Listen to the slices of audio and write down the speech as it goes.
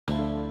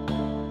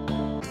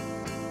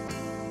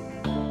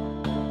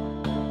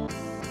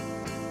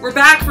We're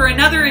back for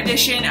another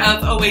edition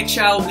of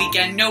OHL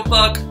Weekend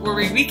Notebook, where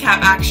we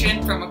recap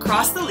action from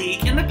across the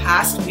league in the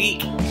past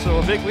week. So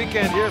a big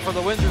weekend here for the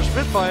Windsor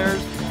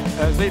Spitfires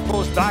as they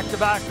post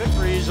back-to-back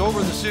victories over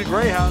the Soo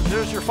Greyhounds.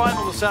 There's your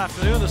final this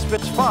afternoon, the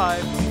Spits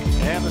 5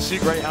 and the Soo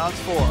Greyhounds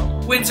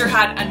 4. Windsor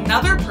had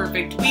another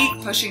perfect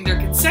week, pushing their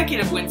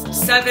consecutive wins to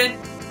 7,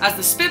 as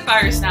the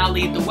Spitfires now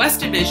lead the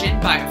West Division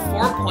by a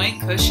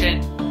 4-point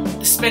cushion.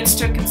 The Spits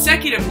took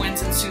consecutive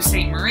wins in Sault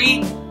Ste.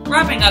 Marie,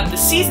 wrapping up the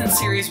season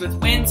series with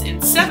wins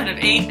in 7 of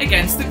 8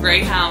 against the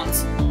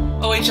Greyhounds.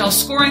 OHL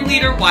scoring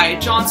leader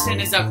Wyatt Johnston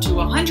is up to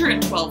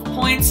 112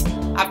 points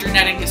after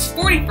netting his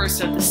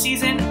 41st of the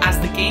season as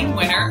the game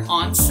winner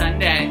on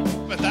Sunday.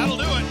 But that'll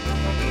do it.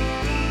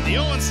 The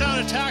Owen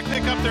Sound Attack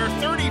pick up their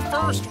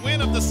 31st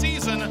win of the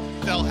season.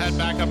 They'll head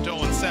back up to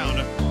Owen Sound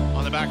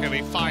on the back of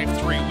a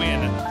 5-3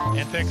 win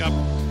and pick up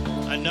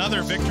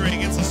another victory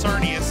against the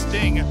Sarnia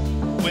Sting,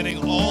 winning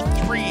all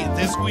 3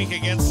 this week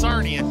against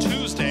Sarnia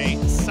Tuesday,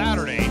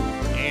 Saturday,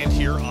 and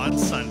here on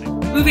Sunday.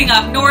 Moving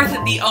up north,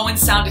 the Owen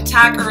Sound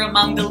Attack are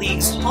among the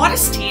league's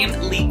hottest team,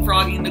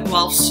 leapfrogging the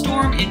Guelph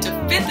Storm into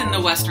 5th in the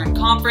Western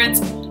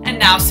Conference, and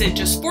now sit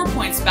just 4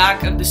 points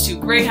back of the Soo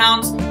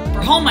Greyhounds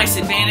for home ice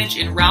advantage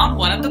in round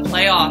 1 of the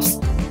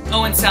playoffs.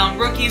 Owen Sound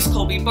rookies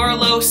Colby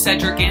Barlow,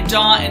 Cedrick,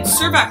 Guindon, and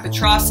Servac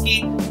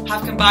Petrovsky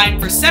have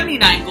combined for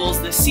 79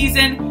 goals this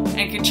season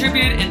and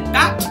contributed in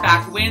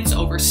back-to-back wins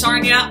over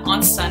Sarnia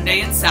on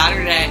Sunday and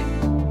Saturday.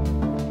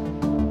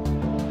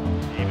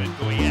 David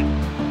Goyette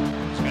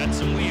has got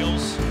some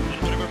wheels. A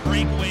little bit of a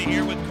breakaway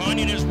here with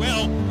Guindon as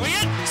well.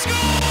 Goyette scores!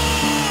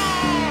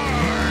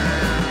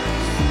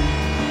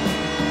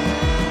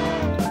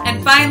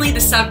 And finally, the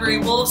Sudbury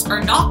Wolves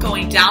are not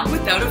going down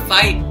without a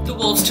fight. The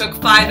Wolves took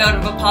 5 out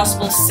of a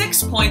possible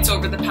 6 points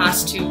over the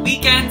past 2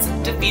 weekends,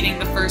 defeating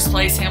the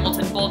first-place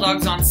Hamilton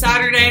Bulldogs on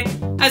Saturday,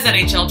 as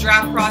NHL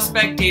Draft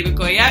prospect David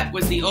Goyette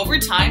was the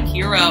overtime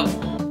hero.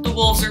 The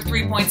Wolves are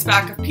 3 points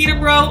back of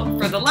Peterborough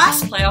for the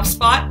last playoff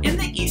spot in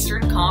the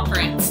Eastern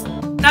Conference.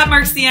 That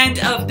marks the end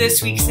of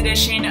this week's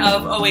edition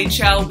of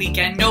OHL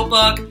Weekend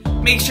Notebook.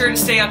 Make sure to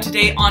stay up to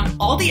date on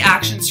all the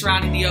action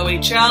surrounding the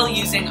OHL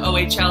using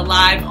OHL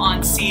Live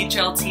on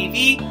CHL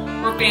TV,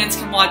 where fans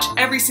can watch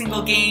every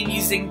single game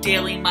using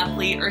daily,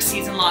 monthly, or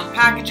season-long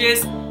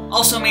packages.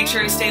 Also, make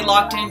sure to stay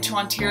locked in to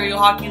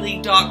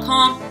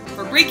OntarioHockeyLeague.com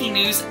for breaking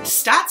news,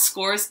 stats,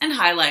 scores, and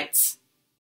highlights.